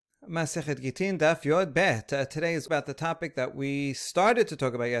Masechet Gittin Daf Yod Bet. Today is about the topic that we started to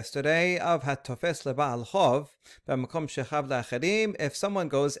talk about yesterday of Hatofes Leba'al Chov B'Makom Shechav La'acharim. If someone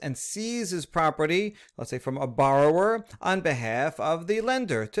goes and seizes property, let's say from a borrower, on behalf of the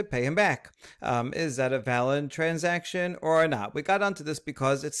lender to pay him back, is that a valid transaction or not? We got onto this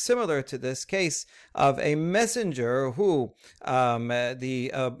because it's similar to this case of a messenger who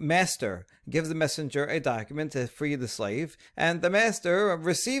the master gives the messenger a document to free the slave, and the master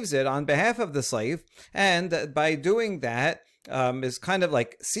receives it on behalf of the slave, and by doing that is kind of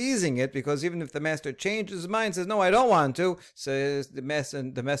like seizing it, because even if the master changes his mind, says, no, I don't want to, says the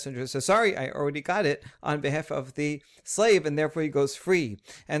messenger says, sorry, I already got it on behalf of the slave, and therefore he goes free.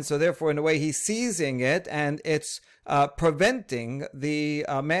 And so therefore, in a way, he's seizing it, and it's preventing the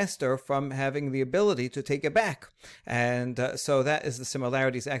master from having the ability to take it back. And so that is the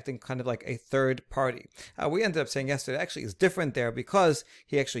similarities, acting kind of like a third party. We ended up saying yesterday, actually, it's different there because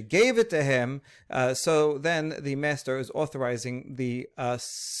he actually gave it to him. So then the master is authorizing the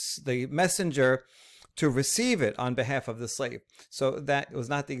messenger to receive it on behalf of the slave. So that was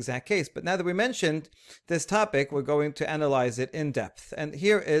not the exact case. But now that we mentioned this topic, we're going to analyze it in depth. And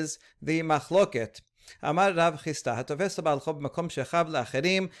here is the machloket. אמר רב חיסדא, התופס לבעל חוב במקום שחב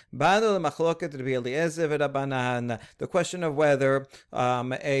לאחרים, באנו למחלוקת רבי אליעזר ורבנן. The question of whether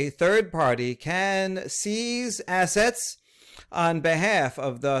a third party can seize assets on behalf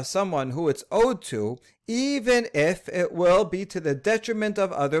of someone who it's owed to, even if it will be to the detriment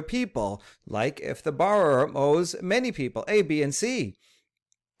of other people, like if the borrower owes many people, A, B, and C.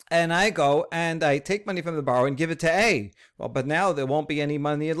 And I go and I take money from the borrower and give it to A. Well, but now there won't be any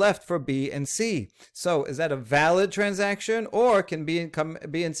money left for B and C. So is that a valid transaction? Or can B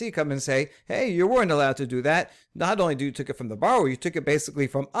and C come and say, hey, you weren't allowed to do that. Not only you took it from the borrower, you took it basically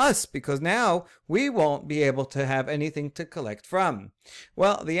from us, because now we won't be able to have anything to collect from.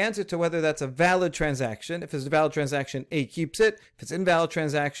 Well, the answer to whether that's a valid transaction, if it's a valid transaction, A keeps it. If it's an invalid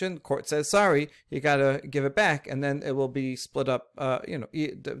transaction, court says, sorry, you got to give it back, and then it will be split up,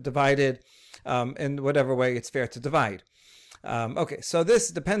 divided in whatever way it's fair to divide. Okay, so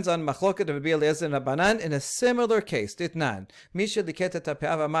this depends on machloket of Rabbi Eliezer and Rabbanan in a similar case. Ditnan. Misha liket et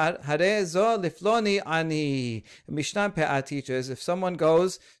ha'pe'ah v'amar, hare zo lifloni ani. Mishnah pe'ah teaches, if someone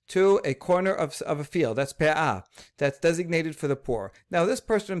goes to a corner of a field, that's pe'ah, that's designated for the poor. Now, this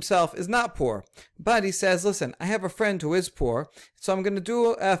person himself is not poor, but he says, listen, I have a friend who is poor, so I'm going to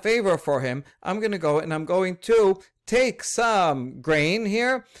do a favor for him. I'm going to go and I'm going to take some grain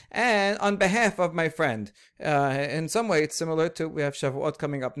here, and on behalf of my friend. In some way, it's similar to, we have Shavuot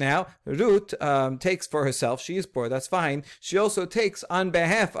coming up now. Ruth takes for herself. She is poor. That's fine. She also takes on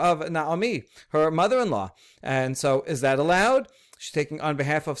behalf of Naomi, her mother-in-law. And so, is that allowed? She's taking on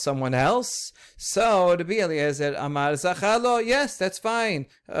behalf of someone else. So, Rabbi Eliezer Amar Zachalo, yes, that's fine.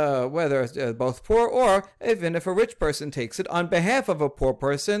 Whether it's both poor or even if a rich person takes it on behalf of a poor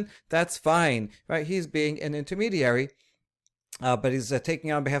person, that's fine. Right? He's being an intermediary. But he's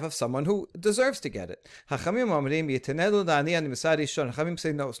taking on behalf of someone who deserves to get it. Chachamim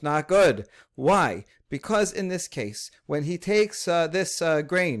say, no, it's not good. Why? Because in this case, when he takes this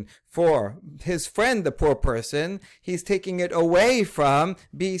grain for his friend, the poor person, he's taking it away from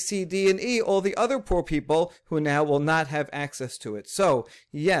B, C, D, and E, all the other poor people who now will not have access to it. So,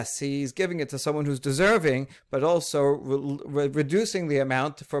 yes, he's giving it to someone who's deserving, but also reducing the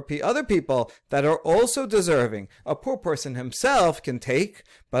amount for other people that are also deserving. A poor person himself can take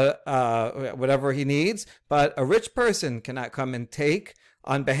but whatever he needs, but a rich person cannot come and take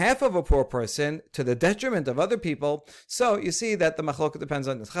on behalf of a poor person to the detriment of other people. So you see that the machloket depends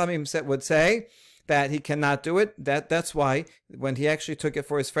on this. Chachamim would say that he cannot do it. That's why when he actually took it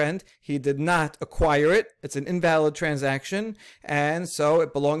for his friend, he did not acquire it. It's an invalid transaction, and so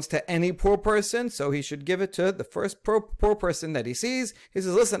it belongs to any poor person. So he should give it to the first poor person that he sees. He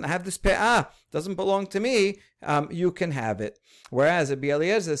says, listen, I have this pe'ah. Doesn't belong to me. You can have it. Whereas Rabbi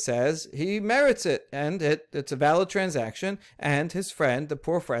Eliezer says he merits it, and it's a valid transaction, and his friend, the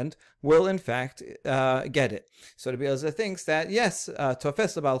poor friend, will in fact get it. So Rabbi Eliezer thinks that yes,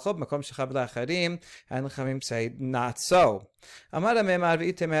 tofes leba'al chov makom shechav la'acharim, and Chachamim say not so. Amar Amemar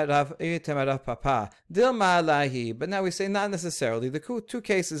v'item Rav Papa dilma lahi. But now we say not necessarily. The two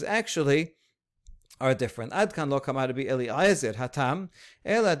cases actually are different. Ad kan lo kamar Rabbi Eliezer hatam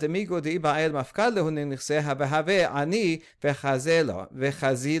ela demigo de'iba'el mafkal lehu nechseha behave ani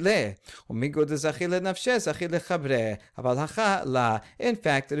vechazile umigo dezachi lenafshe zachi lechabre aval hacha la. In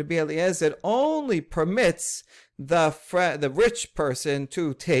fact, Rabbi Eliezer only permits the rich person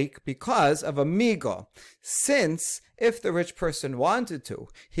to take because of a migo, since if the rich person wanted to,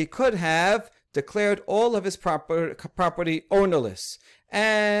 he could have declared all of his property ownerless,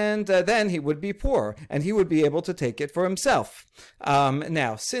 and then he would be poor, and he would be able to take it for himself.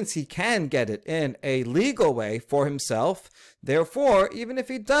 Now, since he can get it in a legal way for himself, therefore, even if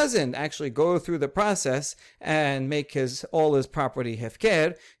he doesn't actually go through the process and make all his property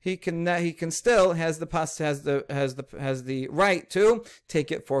hefker, he can still has the right to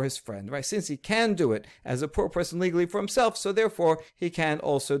take it for his friend, right? Since he can do it as a poor person legally for himself, so therefore he can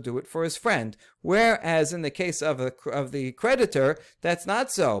also do it for his friend. Whereas in the case of the creditor, that's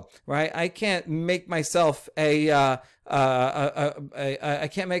not so, right? I can't make myself I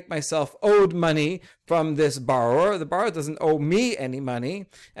can't make myself owed money from this borrower. The borrower doesn't owe me any money,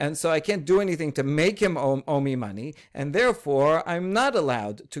 and so I can't do anything to make him owe me money, and therefore I'm not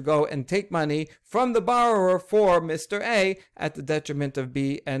allowed to go and take money from the borrower for Mr. A at the detriment of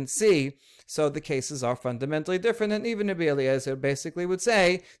B and C. So the cases are fundamentally different, and even Rabbi Eliezer basically would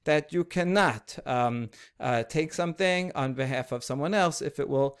say that you cannot take something on behalf of someone else if it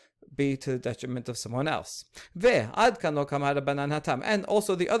will be to the detriment of someone else. And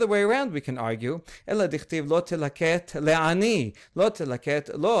also the other way around we can argue. Maybe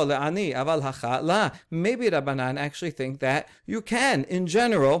Rabbanan actually think that you can, in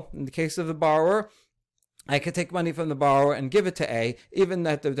general, in the case of the borrower, I could take money from the borrower and give it to A, even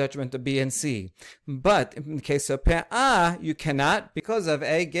at the detriment of B and C. But in the case of Pe'ah, you cannot because of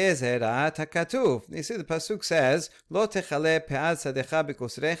A gezerah takatuv. You see, the pasuk says, "Lo techale pe'ah sadecha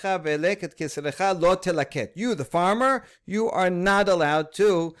b'kusrecha ve'leket kisrecha lo telaket." You, the farmer, you are not allowed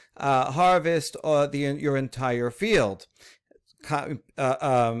to harvest your entire field.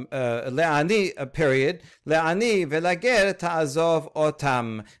 Le'ani, period. Le'ani velager ta'azov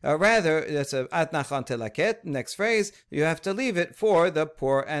otam. Rather, it's a atnachon telaket. Next phrase, you have to leave it for the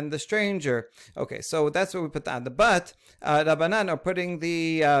poor and the stranger. Okay, so that's what we put down. But Rabbanan are putting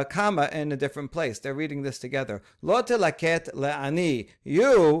the comma in a different place. They're reading this together. Lo telaket le'ani.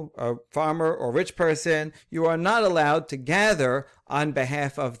 You, a farmer or rich person, you are not allowed to gather on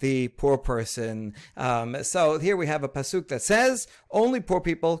behalf of the poor person. So here we have a pasuk that says only poor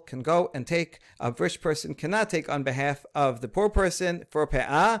people can go and take. A rich person cannot take on behalf of the poor person for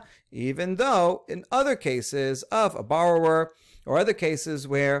pe'ah, even though in other cases of a borrower or other cases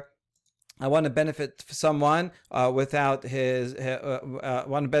where I want to benefit someone want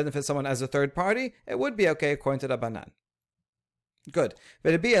to benefit someone as a third party, it would be okay according to Rabbanan. Good.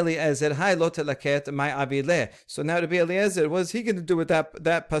 So now Rabbi Eliezer, what's he going to do with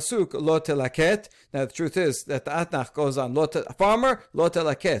that pasuk, lo telaket? Now the truth is that the atnach goes on, farmer, lo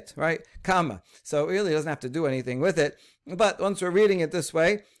telaket, right? Comma. So he really doesn't have to do anything with it. But once we're reading it this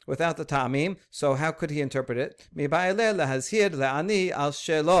way, without the ta'amim, so how could he interpret it?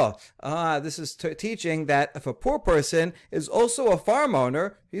 This is teaching that if a poor person is also a farm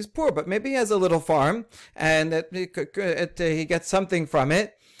owner, he's poor, but maybe he has a little farm, and he gets something from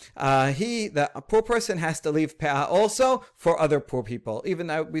it. The poor person has to leave pe'ah also for other poor people. Even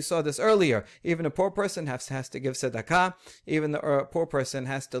we saw this earlier. Even a poor person has to give tzedakah. Even the poor person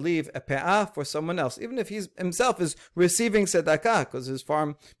has to leave a pe'ah for someone else. Even if he himself is receiving tzedakah, because his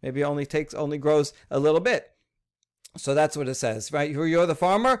farm maybe only grows a little bit. So that's what it says, right? You're the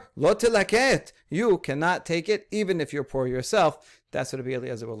farmer, lo telaket. You cannot take it, even if you're poor yourself. That's what Rabbi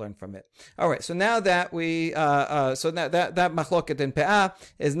Eliezer will learn from it. All right. So now that that machloket in pe'ah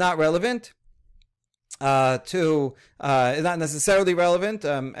is not relevant is not necessarily relevant,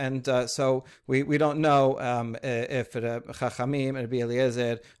 so we don't know if Chachamim and Rabbi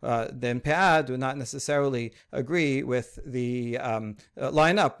Eliezer then Pe'ah do not necessarily agree with the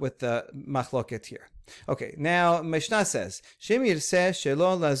line up with the machloket here. Okay, now Mishnah says, Shem yirseh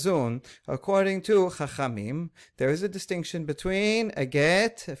shelo lazun, according to Chachamim, there is a distinction between a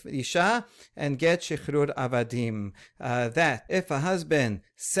get, isha, and get shichrur avadim. That if a husband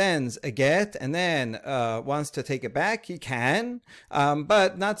sends a get and then wants to take it back, he can,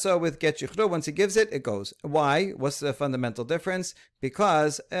 but not so with get shichrur. Once he gives it, it goes. Why? What's the fundamental difference?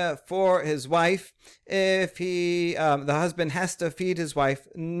 Because for his wife, if the husband has to feed his wife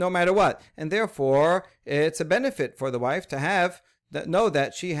no matter what, and therefore it's a benefit for the wife to know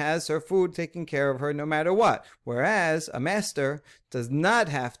that she has her food taken care of her no matter what. Whereas a master does not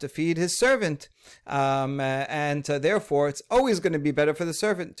have to feed his servant. And therefore, it's always going to be better for the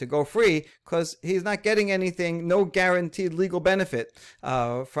servant to go free because he's not getting anything, no guaranteed legal benefit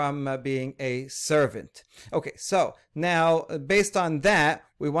from being a servant. Okay, so now based on that,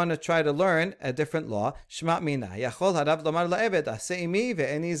 we want to try to learn a different law. Shema mina. Yachol harav lomar la'eved aseh imi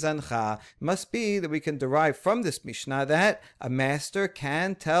ve'eni zancha. Must be that we can derive from this Mishnah that a master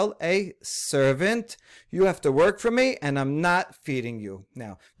can tell a servant, you have to work for me and I'm not feeding feeding you.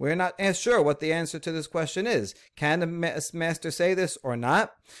 Now, we're not sure what the answer to this question is. Can a master say this or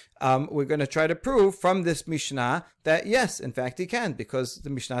not? We're going to try to prove from this Mishnah that yes, in fact, he can, because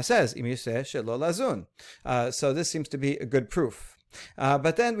the Mishnah says, Im yiseh shelo lazun. So this seems to be a good proof.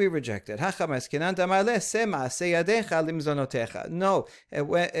 But then we reject it. No,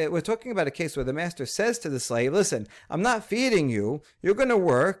 we're talking about a case where the master says to the slave, listen, I'm not feeding you, you're going to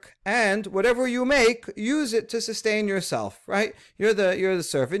work, and whatever you make, use it to sustain yourself, right? You're the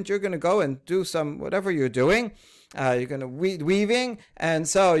servant, you're going to go and do whatever you're doing. You're going to weaving, and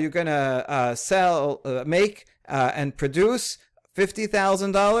so you're going to make and produce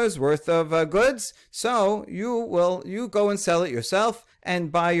 $50,000 worth of goods. So you go and sell it yourself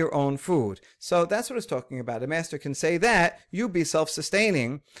and buy your own food. So that's what it's talking about. A master can say that you be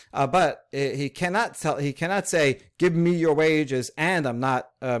self-sustaining, but he cannot say, give me your wages and I'm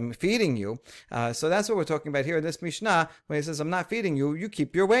not feeding you. So that's what we're talking about here in this Mishnah. When he says, I'm not feeding you, you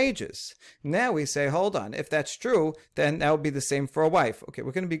keep your wages. Now we say, hold on. If that's true, then that would be the same for a wife. Okay,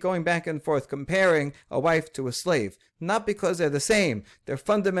 we're going to be going back and forth comparing a wife to a slave. Not because they're the same. They're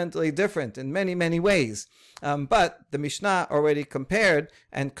fundamentally different in many, many ways. But the Mishnah already compared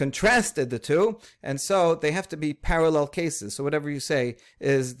and contrasted the two, and so they have to be parallel cases. So whatever you say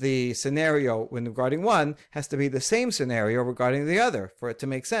is the scenario when regarding one has to be the same scenario regarding the other for it to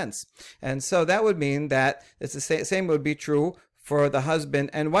make sense. And so that would mean that it's the same would be true for the husband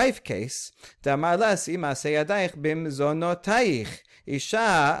and wife case.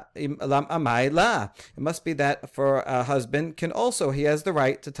 Isha amayla. It must be that for a husband he has the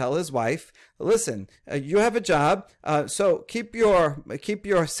right to tell his wife, listen, you have a job, so keep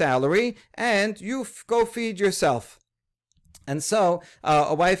your salary and you go feed yourself. And so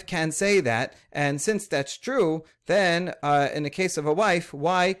a wife can say that, and since that's true, then in the case of a wife,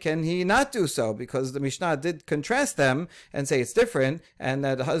 why can he not do so? Because the Mishnah did contrast them and say it's different, and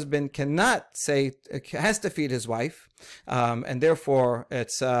that the husband cannot say, has to feed his wife, and therefore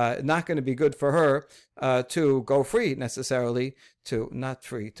it's not going to be good for her to go free necessarily, to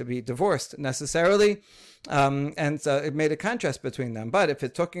be divorced necessarily. And so it made a contrast between them. But if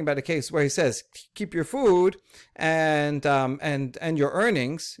it's talking about a case where he says, keep your food and your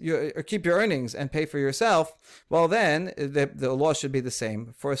earnings, keep your earnings and pay for yourself, well then the law should be the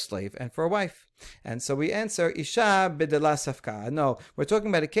same for a slave and for a wife. And so we answer, Isha bidela safka. No, we're talking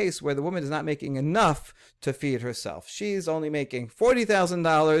about a case where the woman is not making enough to feed herself. She's only making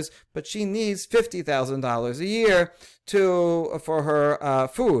 $40,000, but she needs $50,000 a year for her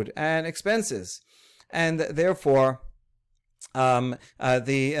food and expenses. And therefore, the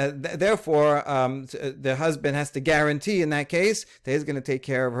husband has to guarantee in that case that he's going to take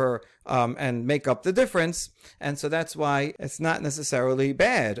care of her and make up the difference. And so that's why it's not necessarily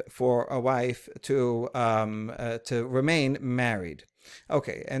bad for a wife to remain married.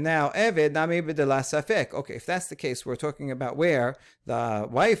 Okay, and now Eved nami b'dela safek. Okay, if that's the case, we're talking about where the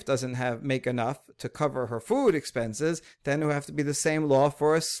wife doesn't make enough to cover her food expenses, then it would have to be the same law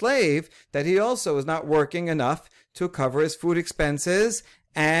for a slave, that he also is not working enough to cover his food expenses.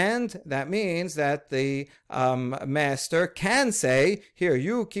 And that means that the master can say, here,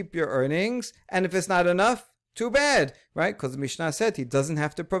 you keep your earnings, and if it's not enough, too bad, right? Because the Mishnah said he doesn't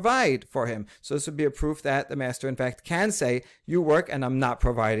have to provide for him. So this would be a proof that the master, in fact, can say, you work and I'm not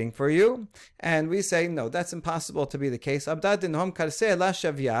providing for you. And we say, no, that's impossible to be the case. If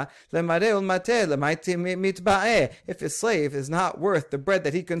his slave is not worth the bread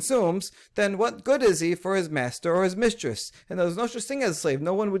that he consumes, then what good is he for his master or his mistress? And there's no such thing as a slave.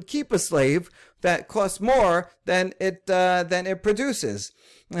 No one would keep a slave that costs more than it produces.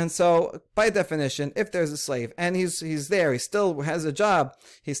 And so, by definition, if there's a slave and he's there, he still has a job,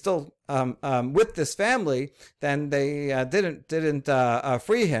 he's still with this family, then they didn't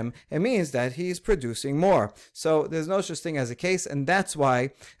free him. It means that he's producing more. So there's no such thing as a case, and that's why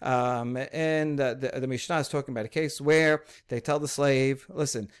in the Mishnah is talking about a case where they tell the slave,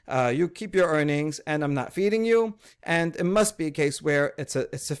 listen, you keep your earnings, and I'm not feeding you, and it must be a case where it's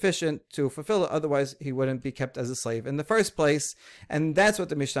sufficient to fulfill it. Otherwise, he wouldn't be kept as a slave in the first place, and that's what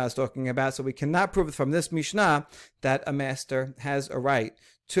the Mishnah is talking about. So we cannot prove from this Mishnah that a master has a right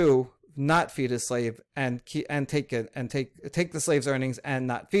to not feed his slave and take the slave's earnings and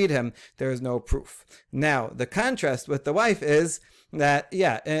not feed him. There is no proof. Now, the contrast with the wife is that,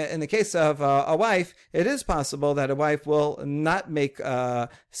 yeah, in the case of a wife, it is possible that a wife will not make a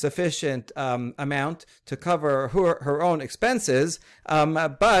sufficient amount to cover her own expenses,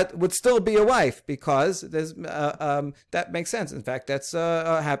 but would still be a wife, because that makes sense. In fact, that's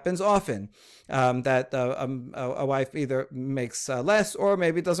happens often. That a wife either makes less or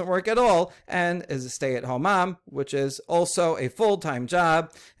maybe doesn't work at all and is a stay-at-home mom, which is also a full-time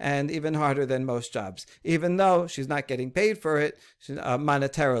job and even harder than most jobs, even though she's not getting paid for it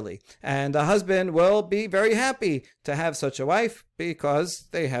monetarily. And a husband will be very happy to have such a wife, because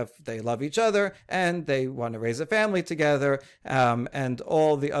they love each other and they want to raise a family together, and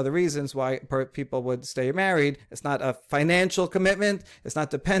all the other reasons why people would stay married. It's not a financial commitment. It's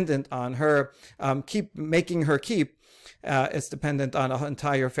not dependent on her making her keep. It's dependent on an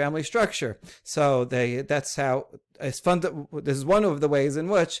entire family structure. So that's how it's this is one of the ways in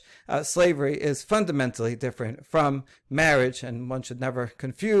which slavery is fundamentally different from marriage, and one should never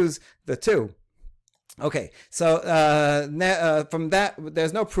confuse the two. Okay, so from that,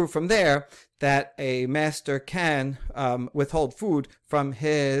 there's no proof from there that a master can withhold food from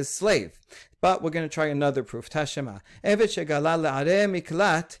his slave. But we're going to try another proof. Tashema. Evet shegala le'areh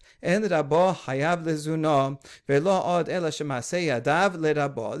miklat en rabo hayav lezuno ve'lo od ela shemase yadav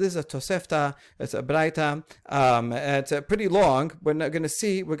le'rabo. This is a Tosefta. It's a Braita. It's pretty long. We're going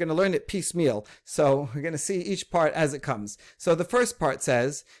to learn it piecemeal. So we're going to see each part as it comes. So the first part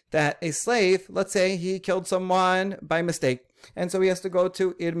says that a slave, let's say he killed someone by mistake, and so he has to go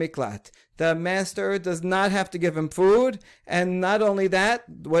to Ir Miklat. The master does not have to give him food, and not only that,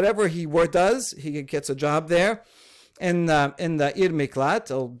 whatever he does, he gets a job there. In the Ir Miklat,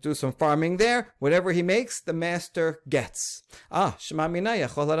 he'll do some farming there. Whatever he makes, the master gets.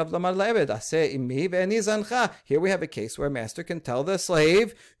 Here we have a case where a master can tell the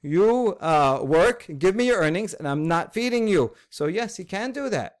slave, you work, give me your earnings, and I'm not feeding you. So yes, he can do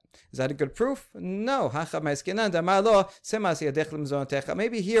that. Is that a good proof? No.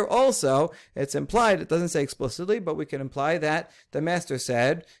 Maybe here also it's implied, it doesn't say explicitly, but we can imply that the master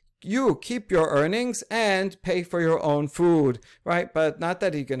said, you keep your earnings and pay for your own food, right? But not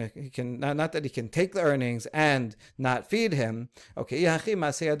that he can take the earnings and not feed him. Okay. Wait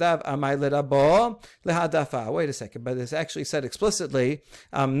a second, but it's actually said explicitly.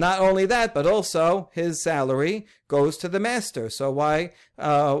 Not only that, but also his salary goes to the master. So why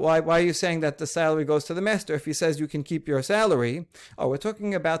are you saying that the salary goes to the master if he says you can keep your salary? Oh, we're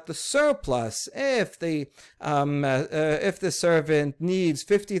talking about the surplus. If the servant needs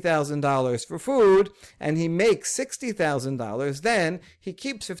 $50,000 for food and he makes $60,000, then he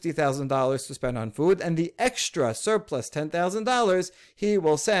keeps $50,000 to spend on food, and the extra surplus $10,000 he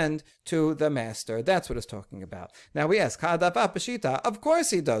will send to the master. That's what it's talking about. Now we ask, of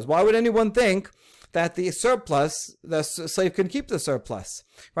course he does. Why would anyone think that the surplus, the slave can keep the surplus,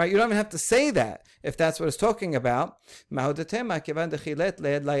 right? You don't even have to say that if that's what it's talking about. Oh,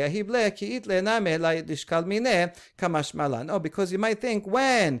 because you might think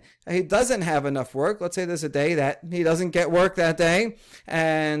when he doesn't have enough work, let's say there's a day that he doesn't get work that day,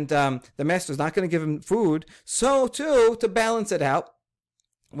 and the master's not going to give him food, so too, to balance it out,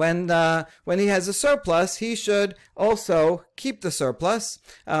 when he has a surplus, he should also keep the surplus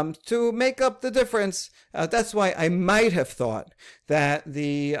to make up the difference. That's why I might have thought that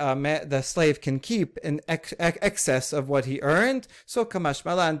the slave can keep in excess of what he earned. So kamash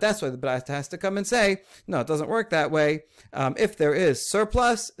malan, that's why the Braita has to come and say, no, it doesn't work that way. If there is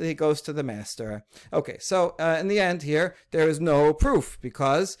surplus, it goes to the master. Okay, so in the end here, there is no proof,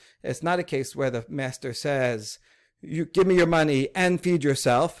 because it's not a case where the master says, you give me your money and feed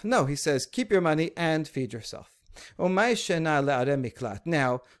yourself. No, he says, keep your money and feed yourself. Now,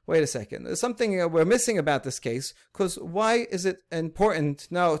 wait a second. There's something we're missing about this case, because why is it important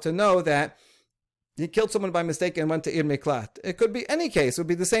to know that he killed someone by mistake and went to Ir Miklat? It could be any case. It would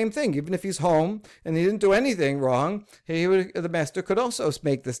be the same thing. Even if he's home and he didn't do anything wrong, the master could also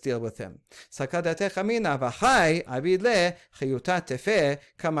make this deal with him. Because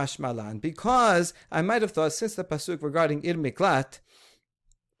I might have thought, since the pasuk regarding Ir Miklat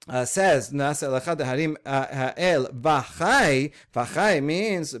says vachai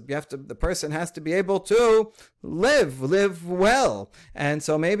means the person has to be able to live well, and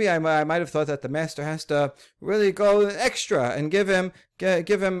so maybe I might have thought that the master has to really go extra and give him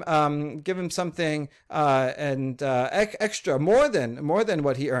something extra, more than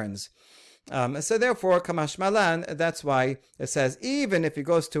what he earns. So therefore, kamash malan, that's why it says even if he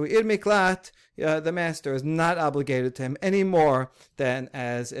goes to Ir Miklat, the master is not obligated to him any more than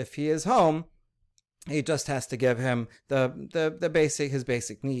as if he is home. He just has to give him his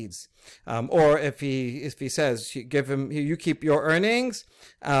basic needs, or if he says give him, you keep your earnings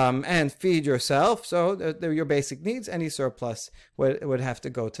and feed yourself, so they're your basic needs. Any surplus would have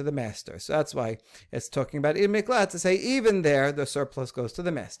to go to the master. So that's why it's talking about Ir Miklat, to say even there the surplus goes to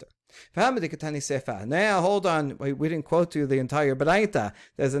the master. Now hold on, we didn't quote to you the entire Baraita.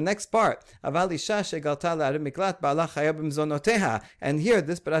 There's the next part. And here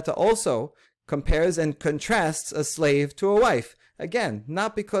this Baraita also compares and contrasts a slave to a wife. Again,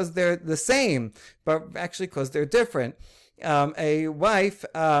 not because they're the same, but actually because they're different. A wife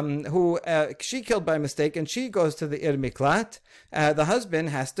who she killed by mistake, and she goes to the Ir Miklat, the husband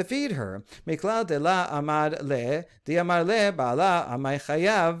has to feed her. Miklat de la amar le, di amar le bala amay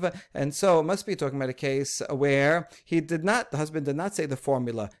chayav. And so it must be talking about a case where the husband did not say the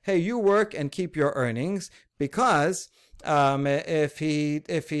formula, hey, you work and keep your earnings, because if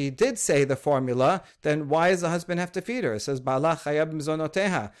he did say the formula, then why does the husband have to feed her? It says Bala chayab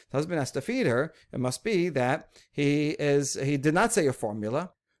mizonoteha. The husband has to feed her. It must be that he did not say a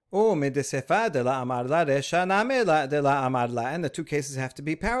formula. And the two cases have to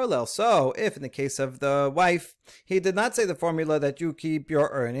be parallel. So, if in the case of the wife, he did not say the formula that you keep your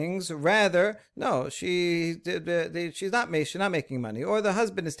earnings, rather, no, she's not making money, or the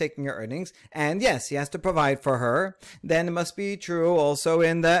husband is taking her earnings, and yes, he has to provide for her, then it must be true also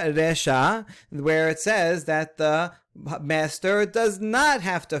in the Resha, where it says that the master does not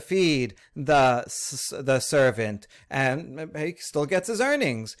have to feed the servant, and he still gets his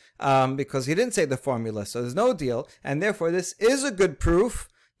earnings because he didn't say the formula, so there's no deal. And therefore this is a good proof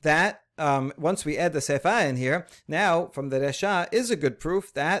that once we add the sefa in here, now from the Resha is a good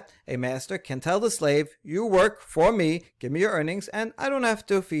proof that a master can tell the slave, you work for me, give me your earnings, and I don't have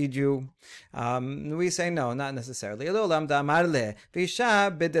to feed you. We say no, not necessarily. No,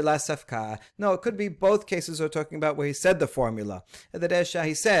 it could be both cases we're talking about where he said the formula. At the Resha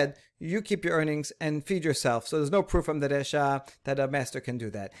he said, you keep your earnings and feed yourself. So there's no proof from the Resha that a master can do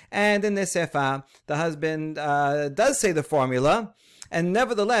that. And in the sefa, the husband does say the formula, and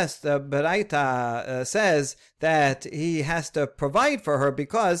nevertheless, the Baraita says that he has to provide for her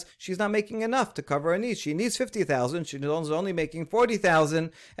because she's not making enough to cover her needs. She needs 50,000. She's only making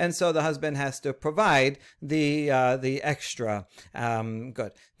 40,000, and so the husband has to provide the extra.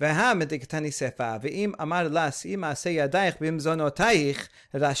 Good. We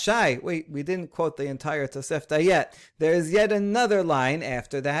didn't quote the entire Tosefta yet. There is yet another line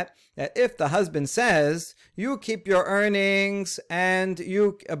after that if the husband says, you keep your earnings and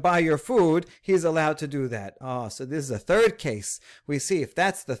you buy your food, he's allowed to do that. Oh, so this is a third case. We see if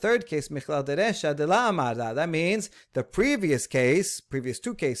that's the third case, Michlal Deresha de la Amada, that means the previous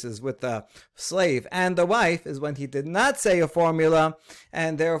two cases with the slave and the wife is when he did not say a formula,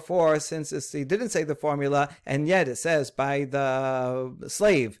 and therefore, since he didn't say the formula, and yet it says by the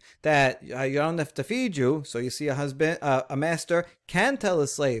slave that you don't have to feed you, so you see a master can tell a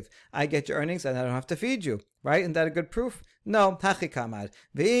slave, I get your earnings and I don't have to feed you. Right? Isn't that a good proof? No. Hachikamad.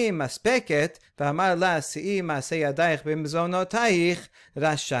 V'im maspeket v'amar la si'i ma'aseh yadayich b'mizonotayich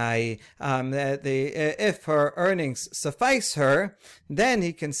rashai. If her earnings suffice her, then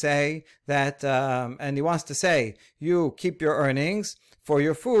he can say that, and he wants to say, you keep your earnings for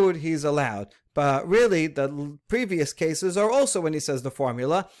your food, he's allowed. But really, the previous cases are also when he says the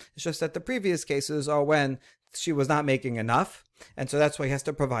formula. It's just that the previous cases are when she was not making enough, and so that's why he has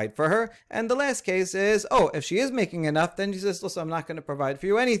to provide for her. And the last case is, if she is making enough, then he says, listen, I'm not going to provide for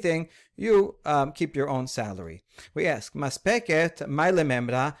you anything. You keep your own salary. We ask, maspeket maile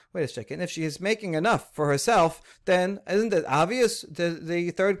memra. Wait a second. If she is making enough for herself, then isn't it obvious,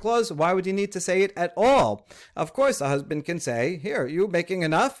 the third clause? Why would you need to say it at all? Of course, the husband can say, here, you making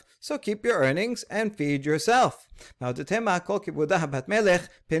enough? So keep your earnings and feed yourself. Because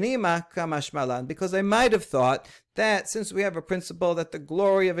I might have thought that since we have a principle that the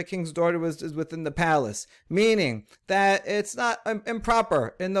glory of a king's daughter is within the palace, meaning that it's not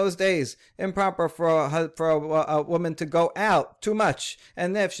improper in those days, improper for a woman to go out too much.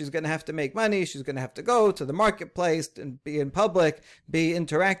 And if she's going to have to make money, she's going to have to go to the marketplace and be in public, be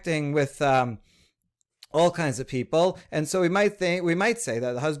interacting with all kinds of people, and so we might say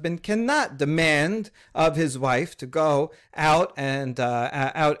that the husband cannot demand of his wife to go out and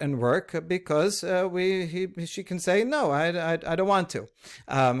work because she can say no, I don't want to,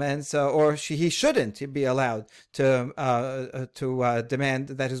 and so he shouldn't be allowed to demand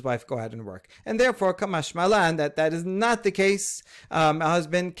that his wife go out and work, and therefore kamash malan that is not the case. A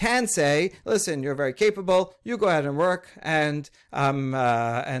husband can say, listen, you're very capable, you go out and work and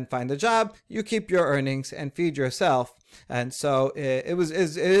find a job, you keep your earnings earnings and feed yourself. And so it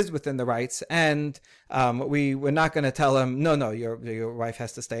is within the rights, and we were not going to tell him, no, your wife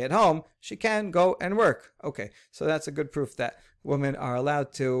has to stay at home. She can go and work. Okay, so that's a good proof that women are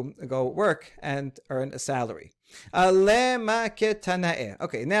allowed to go work and earn a salary. Okay,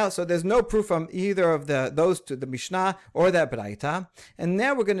 now, so there's no proof from either of those two, the Mishnah or that Braita. And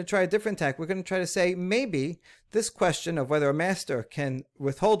now we're going to try a different tack. We're going to try to say maybe this question of whether a master can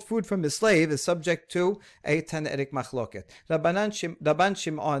withhold food from his slave is subject to a Tanaitic machloket. Rabban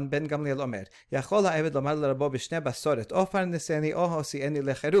Shimon ben Gamliel Omer, Yachol ha'eved lomar l'rabo b'shnei basoret, ofar neseni o hosieni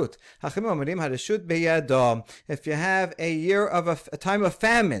lecherut. Hachimim omrim hareshut beyado. If you have a year of a time of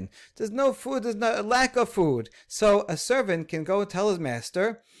famine, there's no food, there's a lack of food. So a servant can go tell his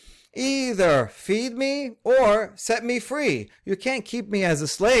master, either feed me or set me free. You can't keep me as a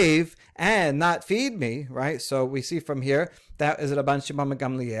slave and not feed me, right? So we see from here that is Rabban Shimon ben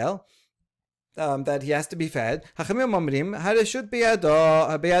Gamliel, that he has to be fed. Hachamim omrim hareshut biyad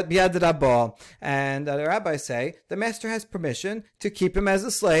rabo, and the rabbis say the master has permission to keep him as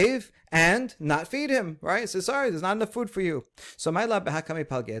a slave and not feed him, right? So sorry, there's not enough food for you. So so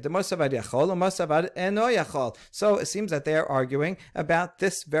it seems that they are arguing about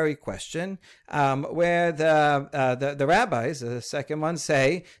this very question, where the rabbis, the second one,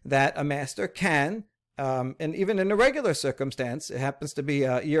 say that a master can, and even in a regular circumstance, it happens to be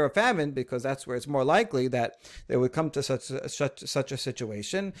a year of famine, because that's where it's more likely that they would come to such a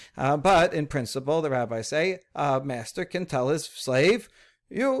situation. But in principle, the rabbis say a master can tell his slave,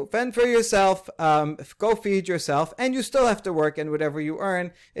 you fend for yourself, go feed yourself, and you still have to work, and whatever you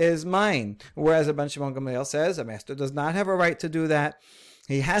earn is mine. Whereas Rabban Shimon Gamliel says a master does not have a right to do that.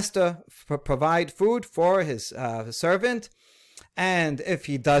 He has to provide food for his servant, and if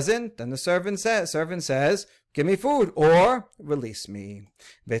he doesn't, then the servant says, give me food or release me.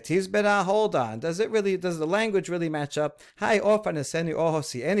 Betizbera, hold on. Does the language really match up? Hi, ofan eseni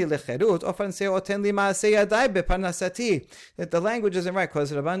ohosieni lecherut, ofan se oten li maasei yadai beparnasati. That the language isn't right,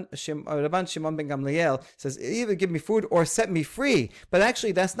 because Rabban Shimon ben Gamliel says either give me food or set me free. But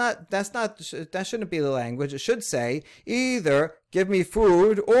actually, that shouldn't be the language. It should say either give me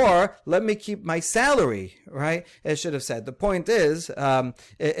food or let me keep my salary, right? It should have said. The point is,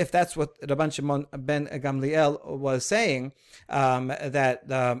 if that's what Rabban Shimon ben Gamliel was saying, that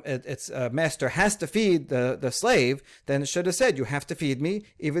its master has to feed the slave, then it should have said, you have to feed me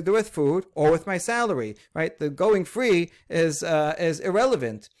either with food or with my salary, right? The going free is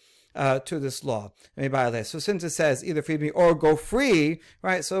irrelevant to this law. So since it says either feed me or go free,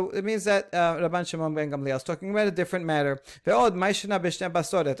 right? So it means that Rabban Shimon ben Gamliel is talking about a different matter.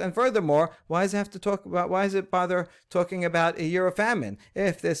 And furthermore, why does it bother talking about a year of famine?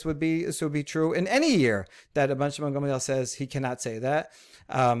 If this would be true in any year, that Rabban Shimon ben Gamliel says he cannot say that,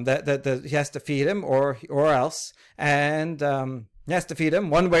 that he has to feed him or else, and he has to feed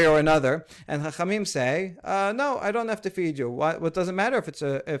him one way or another, and Chachamim say, no, I don't have to feed you. What doesn't matter if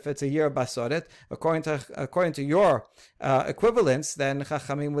it's a year of basoret? According to your equivalence, then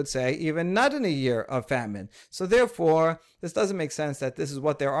Chachamim would say even not in a year of famine. So therefore, this doesn't make sense that this is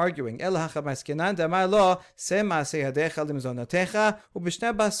what they're arguing.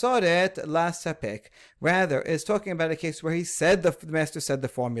 Rather, it's talking about a case where the master said the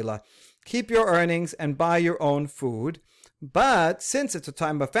formula: keep your earnings and buy your own food. But since it's a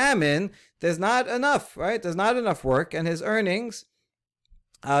time of famine, there's not enough, right? There's not enough work, and his earnings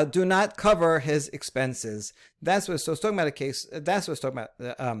do not cover his expenses. That's what it's talking about. A case. That's what it's talking about.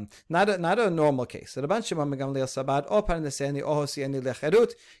 Not a normal case. Rabban Shimon ben Gamliel sabar opar neseni ohosieni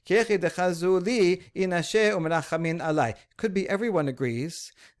lecherut kiechi dechazu li inashe umerachamin alai. Could be everyone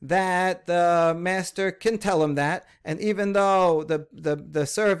agrees that the master can tell him that, and even though the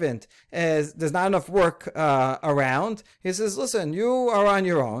servant there's not enough work around, he says, listen, you are on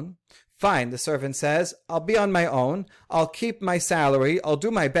your own. Fine, the servant says, I'll be on my own, I'll keep my salary, I'll do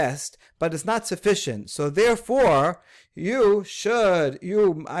my best, but it's not sufficient. So therefore,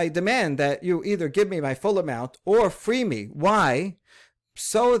 I demand that you either give me my full amount or free me. Why?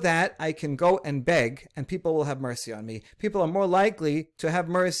 So that I can go and beg, and people will have mercy on me. People are more likely to have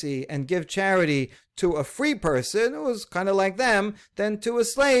mercy and give charity to a free person who's kind of like them than to a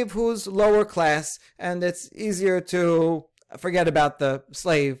slave who's lower class, and it's easier to forget about the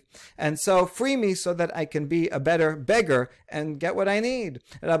slave. And so free me so that I can be a better beggar and get what I need.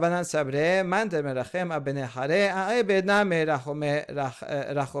 Rabbanan sabre mande merachem abene hare aebedna merachem.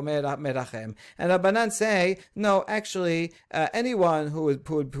 And Rabbanan say, no, actually, anyone who would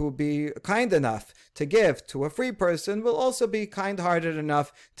be kind enough to give to a free person will also be kind-hearted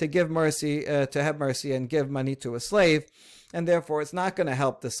enough to give mercy, to have mercy and give money to a slave. and therefore it's not going to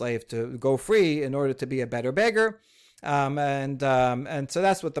help the slave to go free in order to be a better beggar. And so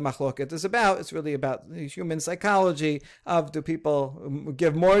that's what the machloket is about. It's really about the human psychology of, do people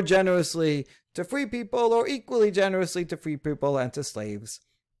give more generously to free people or equally generously to free people and to slaves?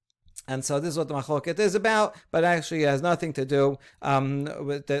 And so this is what the machloket is about, but actually it has nothing to do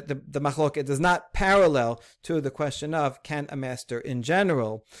with the machloket does not parallel to the question of, can a master in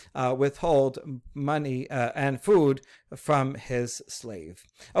general withhold money and food from his slave?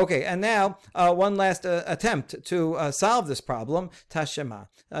 Okay, and now one last attempt to solve this problem. Tashema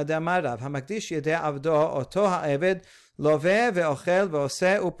Damarav Hamakdish Yedei Avdo Oto Ha'eved. So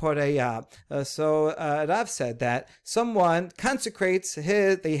Rav said that someone consecrates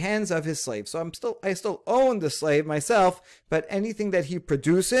the hands of his slave. So I still own the slave myself, but anything that he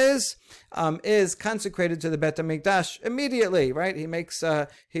produces is consecrated to the Bet HaMikdash immediately, right? He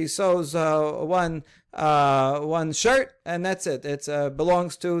sews one shirt, and that's it. It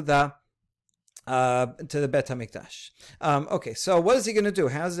belongs to the Bet HaMikdash. Okay, so what is he going to do?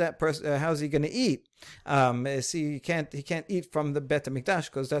 How's he going to eat? He can't eat from the Bet HaMikdash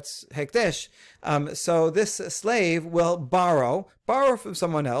because that's Hekdesh. So this slave will borrow from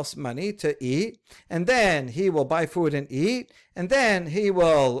someone else money to eat, and then he will buy food and eat, and then he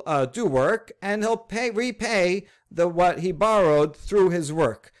will do work, and he'll repay what he borrowed through his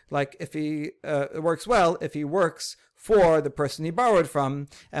work. Like if he works well, if he works for the person he borrowed from.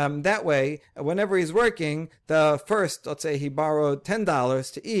 That way, whenever he's working, let's say he borrowed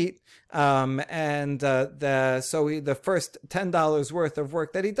 $10 to eat, the first $10 worth of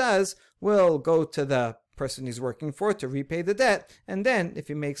work that he does will go to the person he's working for to repay the debt, and then if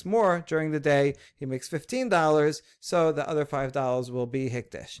he makes more during the day, he makes $15, so the other $5 will be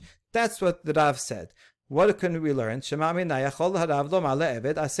hikdesh. That's what the Rav said. What can we learn? We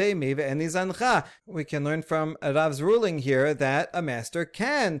can learn from Rav's ruling here that a master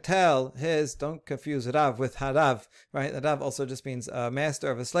can tell don't confuse Rav with Harav, right? Rav also just means a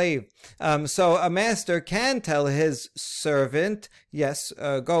master of a slave. So a master can tell his servant, yes,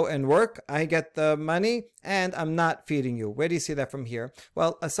 go and work, I get the money, and I'm not feeding you. Where do you see that from here?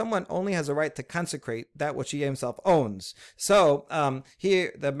 Well, someone only has a right to consecrate that which he himself owns. So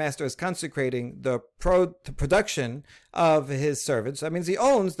here the master is consecrating the production of his servants. That means he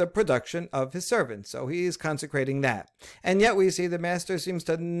owns the production of his servants. So he's consecrating that. And yet we see the master seems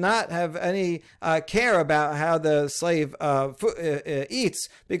to not have any care about how the slave eats,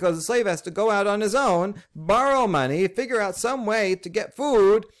 because the slave has to go out on his own, borrow money, figure out some way to get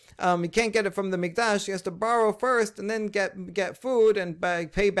food. He can't get it from the Mikdash. He has to borrow first and then get food and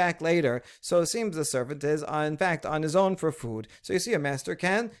pay back later. So it seems the servant is, in fact, on his own for food. So you see, a master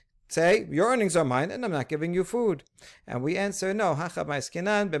can say, your earnings are mine and I'm not giving you food. And we answer, no. No,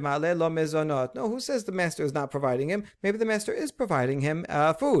 who says the master is not providing him? Maybe the master is providing him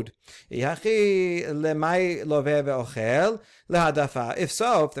food. If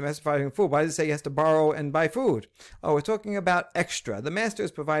so, if the master is providing him food, why does it say he has to borrow and buy food? Oh, we're talking about extra. The master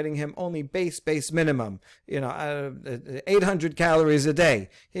is providing him only base minimum, 800 calories a day.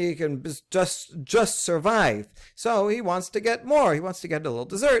 He can just survive. So he wants to get more. He wants to get a little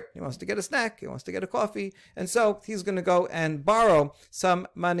dessert. He wants to get a snack. He wants to get a coffee. And so he's going to go and borrow some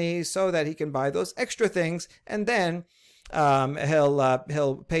money so that he can buy those extra things, and then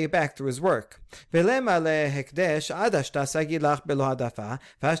he'll pay back through his work. Hold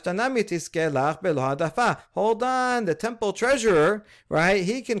on, the temple treasurer, right?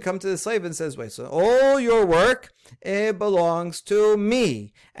 He can come to the slave and says, wait, so all your work, it belongs to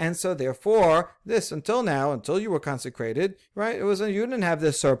me. And so therefore, until you were consecrated, right? You didn't have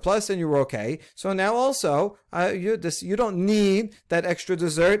this surplus and you were okay. So now also, you don't need that extra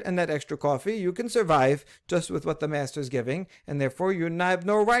dessert and that extra coffee. You can survive just with what the master is giving, and therefore you have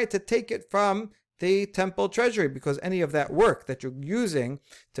no right to take it from the temple treasury, because any of that work that you're using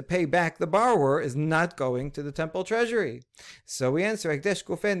to pay back the borrower is not going to the temple treasury. So we answer, no,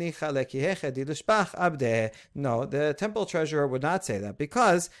 the temple treasurer would not say that,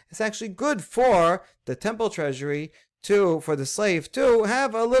 because it's actually good for the temple treasury for the slave to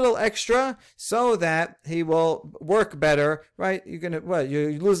have a little extra so that he will work better, right?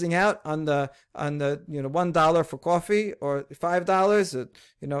 You're losing out on the $1 for coffee or $5, a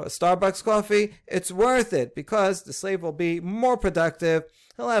Starbucks coffee. It's worth it because the slave will be more productive.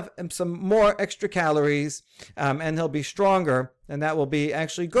 He'll have some more extra calories, and he'll be stronger, and that will be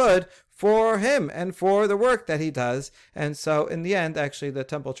actually good for him and for the work that he does. And so in the end, actually, the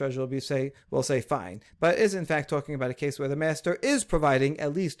temple treasurer will say fine, but is in fact talking about a case where the master is providing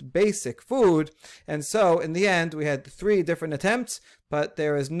at least basic food. And so in the end, we had 3 different attempts, but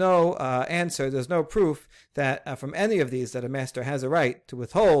there is no answer, there's no proof that from any of these that a master has a right to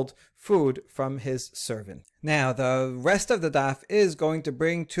withhold food from his servant. Now, the rest of the daf is going to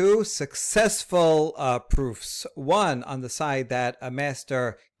bring two successful proofs. One on the side that a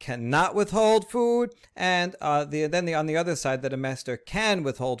master cannot withhold food, and on the other side that a master can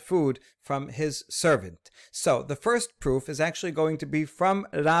withhold food from his servant. So the first proof is actually going to be from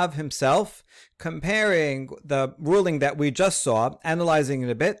Rav himself, comparing the ruling that we just saw, analyzing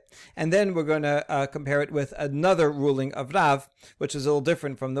it a bit, and then we're going to compare it with another ruling of Rav, which is a little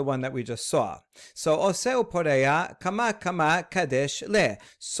different from the one that we just saw. So oseu poreya kama kadesh le.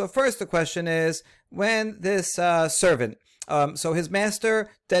 So first the question is, when this servant, so his master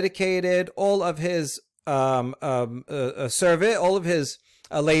dedicated all of his service, all of his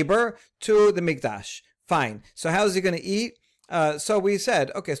labor to the mikdash. Fine. So how is he going to eat? So we said,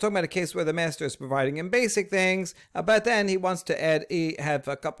 okay, it's talking about a case where the master is providing him basic things, but then he wants to have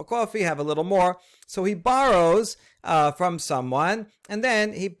a cup of coffee, have a little more. So he borrows from someone, and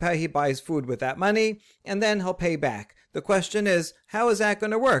then he buys food with that money, and then he'll pay back. The question is, how is that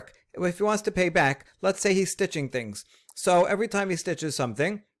going to work? If he wants to pay back, let's say he's stitching things. So every time he stitches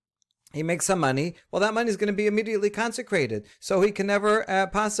something, he makes some money. Well, that money is going to be immediately consecrated, so he can never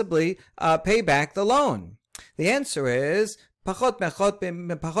possibly pay back the loan. The answer is, when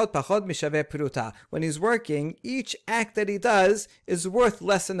he's working, each act that he does is worth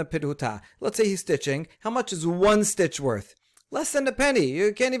less than a piruta. Let's say he's stitching. How much is one stitch worth? Less than a penny.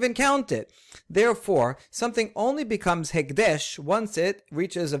 You can't even count it. Therefore, something only becomes hekdesh once it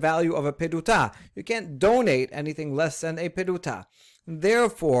reaches a value of a peruta. You can't donate anything less than a peruta.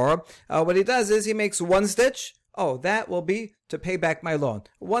 Therefore, what he does is he makes one stitch. Oh, that will be to pay back my loan.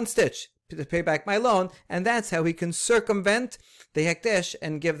 One stitch to pay back my loan, and that's how he can circumvent the hekdesh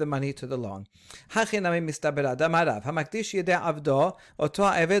and give the money to the loan. And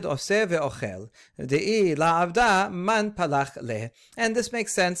this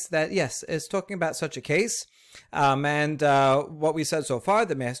makes sense that, yes, it's talking about such a case. And what we said so far,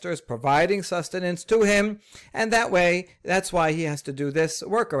 the master is providing sustenance to him, and that's why he has to do this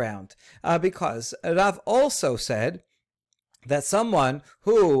workaround. Because Rav also said that someone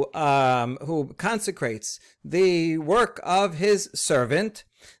who consecrates the work of his servant,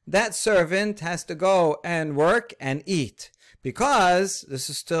 that servant has to go and work and eat. Because, this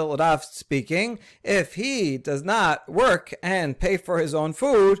is still Rav speaking, if he does not work and pay for his own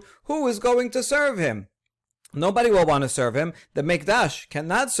food, who is going to serve him? Nobody will want to serve him. The Mikdash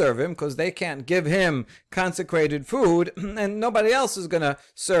cannot serve him because they can't give him consecrated food, and nobody else is going to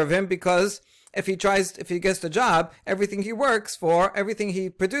serve him because if he gets the job, everything he works for, everything he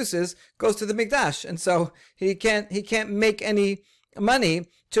produces goes to the Mikdash, and so he can't make any money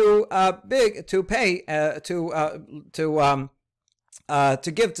to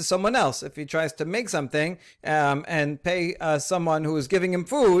give to someone else. If he tries to make something and pay someone who is giving him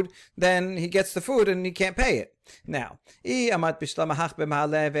food, then he gets the food and he can't pay it. Now, how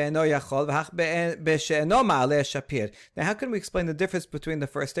can we explain the difference between the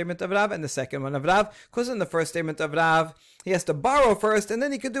first statement of Rav and the second one of Rav? Because in the first statement of Rav, he has to borrow first, and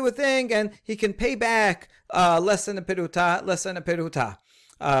then he can do a thing, and he can pay back less than a peruta.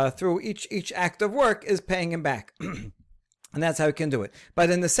 Through each act of work is paying him back. And that's how he can do it. But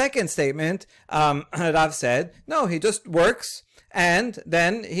in the second statement, Rav said, no, he just works, and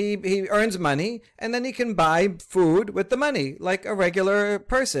then he earns money, and then he can buy food with the money, like a regular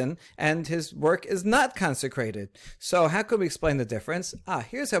person, and his work is not consecrated. So how could we explain the difference?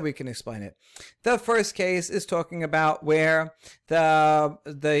 Here's how we can explain it. The first case is talking about where the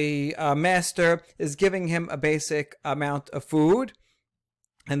master is giving him a basic amount of food,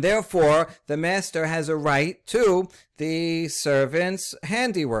 and therefore, the master has a right to the servant's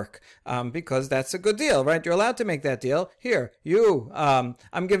handiwork, because that's a good deal, right? You're allowed to make that deal. Here,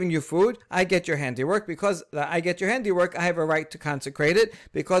 I'm giving you food, I get your handiwork. Because I get your handiwork, I have a right to consecrate it.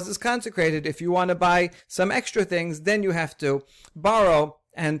 Because it's consecrated, if you want to buy some extra things, then you have to borrow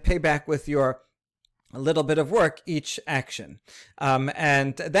and pay back with your a little bit of work each action.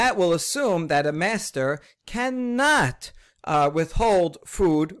 And that will assume that a master cannot withhold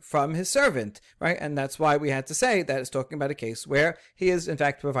food from his servant, right? And that's why we had to say that it's talking about a case where he is in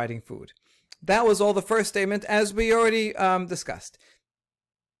fact providing food. That was all the first statement, as we already discussed.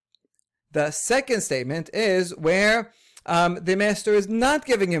 The second statement is where the master is not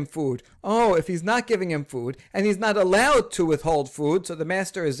giving him food. If he's not giving him food and he's not allowed to withhold food, so the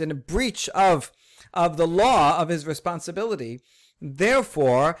master is in a breach of the law of his responsibility.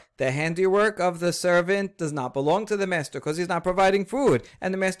 Therefore, the handiwork of the servant does not belong to the master because he's not providing food,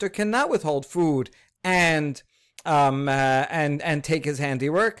 and the master cannot withhold food and and take his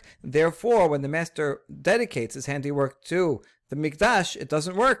handiwork. Therefore, when the master dedicates his handiwork to the mikdash, it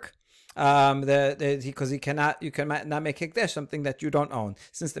doesn't work. Because you cannot make hikdash something that you don't own,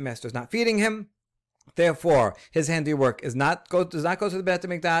 since the master is not feeding him. Therefore, his handiwork does not go to the Beit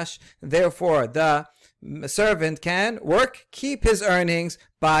HaMikdash. Therefore, the servant can keep his earnings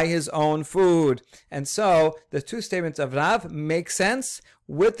by his own food. And so, the two statements of Rav make sense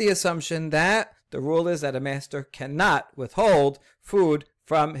with the assumption that the rule is that a master cannot withhold food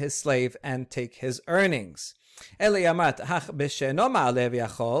from his slave and take his earnings. Because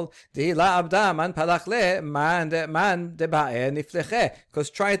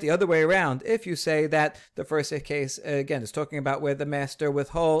try it the other way around. If you say that the first case, again, is talking about where the master where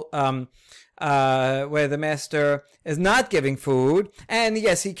the master is not giving food, and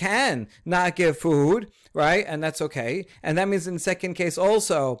yes, he can not give food, right? And that's okay. And that means in the second case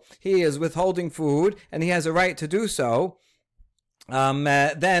also, he is withholding food, and he has a right to do so.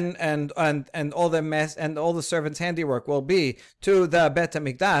 Then all the servants' handiwork will be to the Beit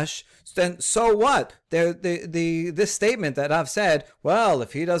HaMikdash. Then so what? This statement that I've said, well,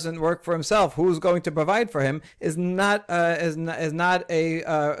 if he doesn't work for himself, who's going to provide for him, is not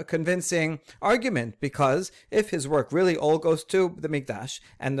a convincing argument, because if his work really all goes to the Mikdash,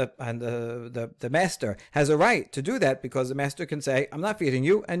 and the master has a right to do that, because the master can say, I'm not feeding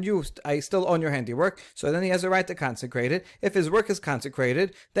you, and I still own your handiwork, so then he has a right to consecrate it. If his work is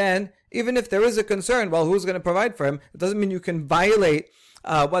consecrated, then even if there is a concern, well, who's going to provide for him? It doesn't mean you can violate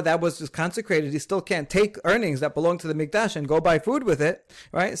that was just consecrated. He still can't take earnings that belong to the Mikdash and go buy food with it,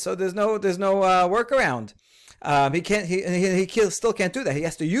 right? So there's no workaround. He still can't do that. He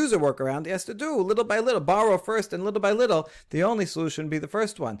has to use a workaround. He has to do little by little, borrow first, and little by little. The only solution would be the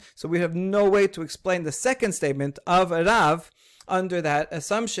first one. So we have no way to explain the second statement of Rav under that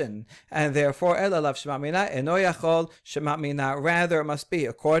assumption, and therefore elalav shemamina eno yachol shemamina. Rather, it must be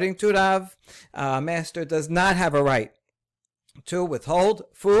according to Rav, master does not have a right to withhold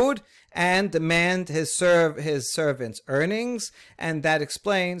food and demand his servant's earnings, and that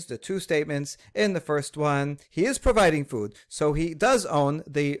explains the two statements. In the first one, he is providing food, so he does own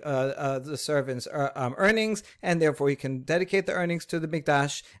the servant's earnings, and therefore he can dedicate the earnings to the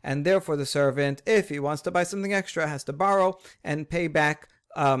Mikdash, and therefore the servant, if he wants to buy something extra, has to borrow and pay back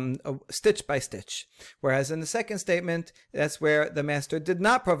stitch by stitch. Whereas in the second statement, that's where the master did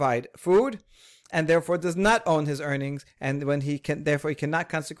not provide food, and therefore does not own his earnings, and he cannot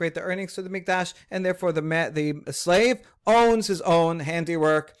consecrate the earnings to the Mikdash, and therefore the slave owns his own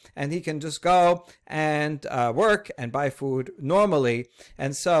handiwork, and he can just go and work and buy food normally.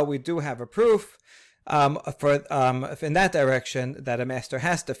 And so we do have a proof in that direction that a master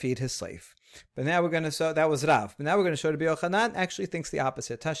has to feed his slave. But now we're going to show, that was Rav. But now we're going to show Rabbi Yochanan actually thinks the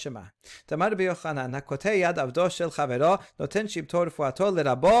opposite. Tashema. Tamar Rabbi Yochanan, hakotei yad avdo shel chavero, noten shibto refuato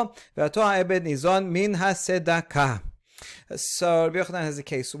lerabo, ve'ato ha'ebed nizon min ha'sedakah. So Rabbi Yochanan has a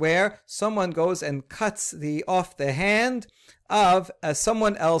case where someone goes and cuts off the hand of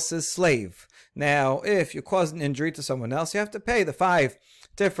someone else's slave. Now, if you cause an injury to someone else, you have to pay the 5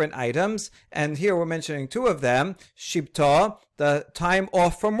 different items, and here we're mentioning 2 of them. Shibto, the time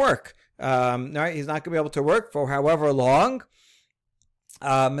off from work. Right, he's not going to be able to work for however long.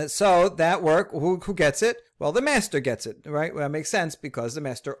 So that work, who gets it? Well, the master gets it, right? Well, that makes sense because the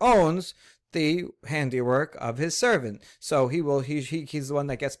master owns the handiwork of his servant. So he's the one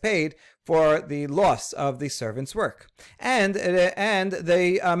that gets paid for the loss of the servant's work. And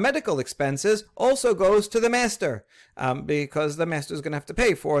the medical expenses also goes to the master, because the master is going to have to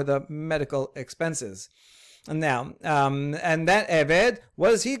pay for the medical expenses. Now, and that Eved,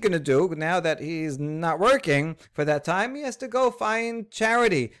 what is he going to do now that he's not working for that time? He has to go find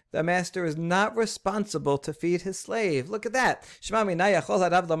charity. The master is not responsible to feed his slave. Look at that.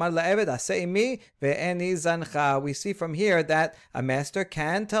 We see from here that a master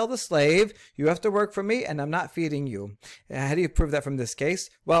can tell the slave, you have to work for me and I'm not feeding you. How do you prove that from this case?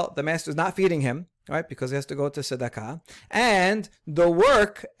 Well, the master is not feeding him, right? Because he has to go to tzedakah, and the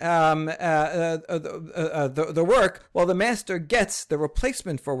work, well, the master gets the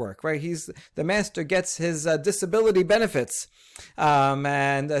replacement for work, right? The master gets his disability benefits,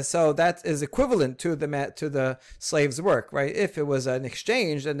 and so that is equivalent to the slave's work, right? If it was an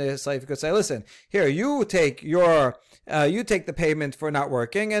exchange, then the slave could say, "Listen, here, you take the payment for not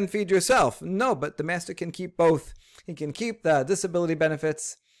working and feed yourself." No, but the master can keep both. He can keep the disability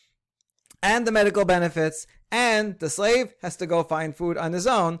benefits and the medical benefits, and the slave has to go find food on his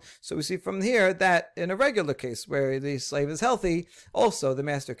own. So we see from here that in a regular case where the slave is healthy, also the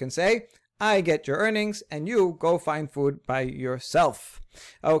master can say, I get your earnings and you go find food by yourself.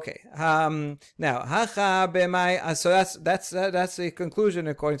 Okay. Now, hacha b'mai. So that's the conclusion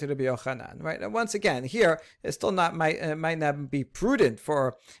according to the Yochanan, right? And once again, here it still might not be prudent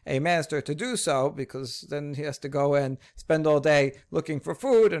for a master to do so, because then he has to go and spend all day looking for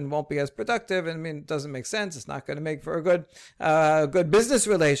food and won't be as productive. And I mean, it doesn't make sense. It's not going to make for a good business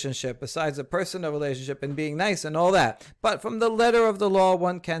relationship, besides a personal relationship and being nice and all that. But from the letter of the law,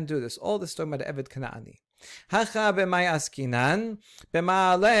 one can do this. All this talking about Eved Kanaani. Hacha b'may askinan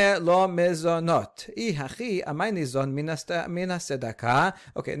b'ma'aleh lo mezonot. I hachi amay nizon mina sedaka.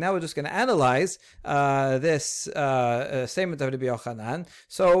 Okay, now we're just going to analyze this statement of Rabbi Yochanan.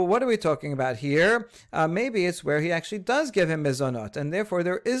 So what are we talking about here? Maybe it's where he actually does give him mezonot, and therefore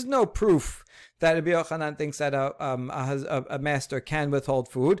there is no proof that Rabbi Yochanan thinks that a master can withhold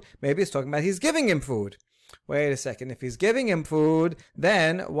food. Maybe it's talking about he's giving him food. Wait a second. If he's giving him food,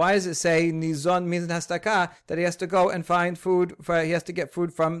 then why does it say nizon min hastaka, that he has to go and find food, he has to get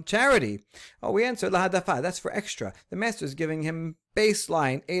food from charity? Oh, we answer lahadafa. That's for extra. The master is giving him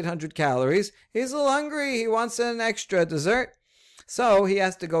baseline 800 calories. He's a little hungry. He wants an extra dessert. So he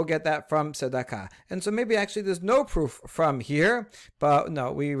has to go get that from tzedakah. And so maybe actually there's no proof from here, but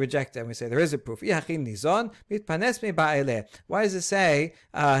no, we reject it and we say there is a proof. Why does it say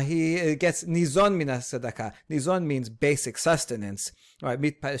he gets nizon minas tzedakah? Nizon means basic sustenance. Right?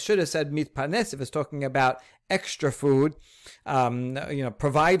 It should have said mitpanes if it's talking about extra food,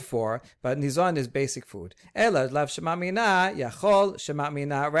 provide for, but nizon is basic food. Rather,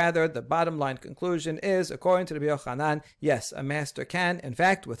 the bottom line conclusion is, according to the Yochanan, yes, a master can, in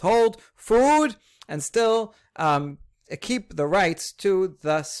fact, withhold food and still keep the rights to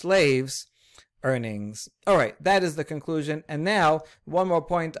the slaves' earnings. All right, that is the conclusion. And now, one more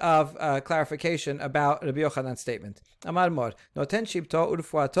point of clarification about Rabbi Yochanan's statement. Amar Mor, noten shibto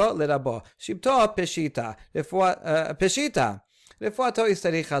urfuato lerabo. Shibto peshita. Peshita.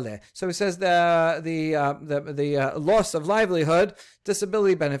 So he says the loss of livelihood,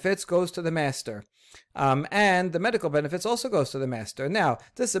 disability benefits, goes to the master. And the medical benefits also goes to the master. Now,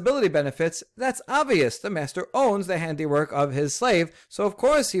 disability benefits, that's obvious. The master owns the handiwork of his slave, so of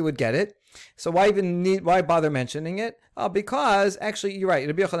course he would get it. So why bother mentioning it? Because actually, you're right,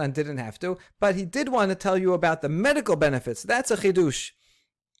 Rabbi Yochanan didn't have to, but he did want to tell you about the medical benefits. That's a chidush.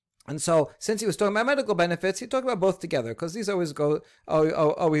 And so, since he was talking about medical benefits, he talked about both together, because these always go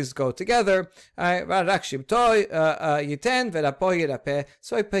together. So he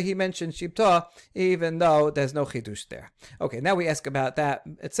mentioned shibto, even though there's no chidush there. Okay, now we ask about that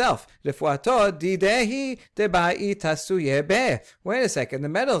itself. Wait a second, the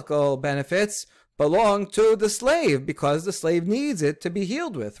medical benefits belong to the slave, because the slave needs it to be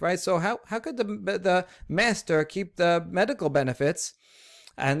healed with, right? So how could the master keep the medical benefits?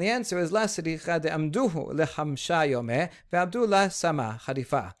 And the answer is la siricha de amduhu lechamsha yome ve'abdu la sama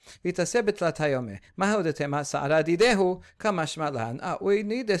charifa v'taseh betlata yome mahodetema sa'ara didehu kamashma lan. We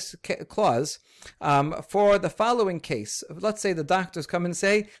need this clause for the following case. Let's say the doctors come and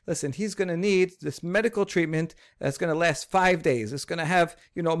say, listen, he's going to need this medical treatment that's going to last 5 days. It's going to have,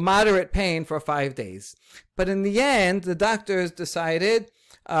 moderate pain for 5 days. But in the end, the doctors decided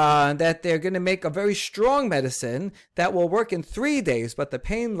that they're going to make a very strong medicine that will work in 3 days, but the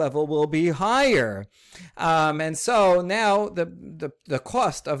pain level will be higher. And so now the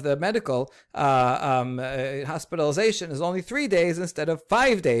cost of the medical hospitalization is only 3 days instead of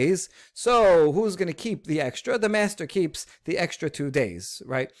 5 days. So who's going to keep the extra? The master keeps the extra 2 days,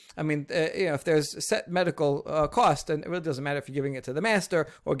 right? I mean, if there's set medical cost, and it really doesn't matter if you're giving it to the master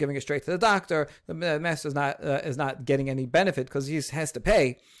or giving it straight to the doctor, the master is not getting any benefit because he has to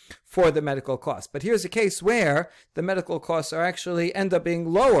pay for the medical costs. But here's a case where the medical costs are actually end up being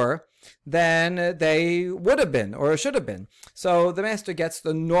lower than they would have been or should have been. So the master gets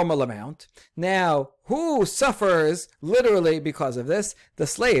the normal amount. Now, who suffers literally because of this? The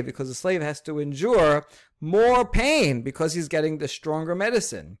slave, because the slave has to endure more pain because he's getting the stronger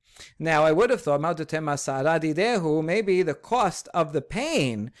medicine. Now, I would have thought, maybe the cost of the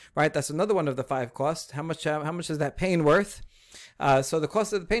pain, right? That's another one of the 5 costs. How much is that pain worth? So the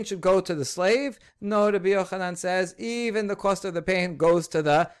cost of the pain should go to the slave. No, Rabbi Yochanan says even the cost of the pain goes to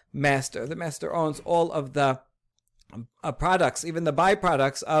the master. The master owns all of the products, even the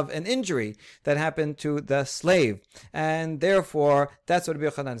byproducts of an injury that happened to the slave. And therefore, that's what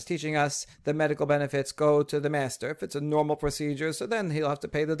Rabbi Yochanan is teaching us. The medical benefits go to the master. If it's a normal procedure, so then he'll have to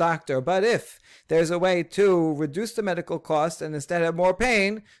pay the doctor. But if there's a way to reduce the medical cost and instead have more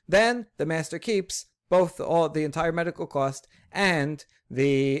pain, then the master keeps the entire medical cost and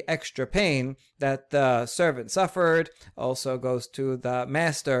the extra pain that the servant suffered also goes to the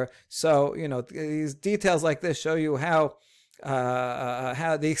master. So, these details like this show you how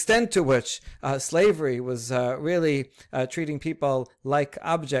how the extent to which slavery was really treating people like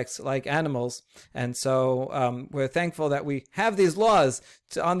objects, like animals. And so we're thankful that we have these laws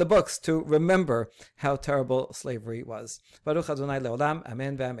on the books to remember how terrible slavery was. Baruch Adonai Leolam,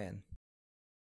 Amen v'Amen.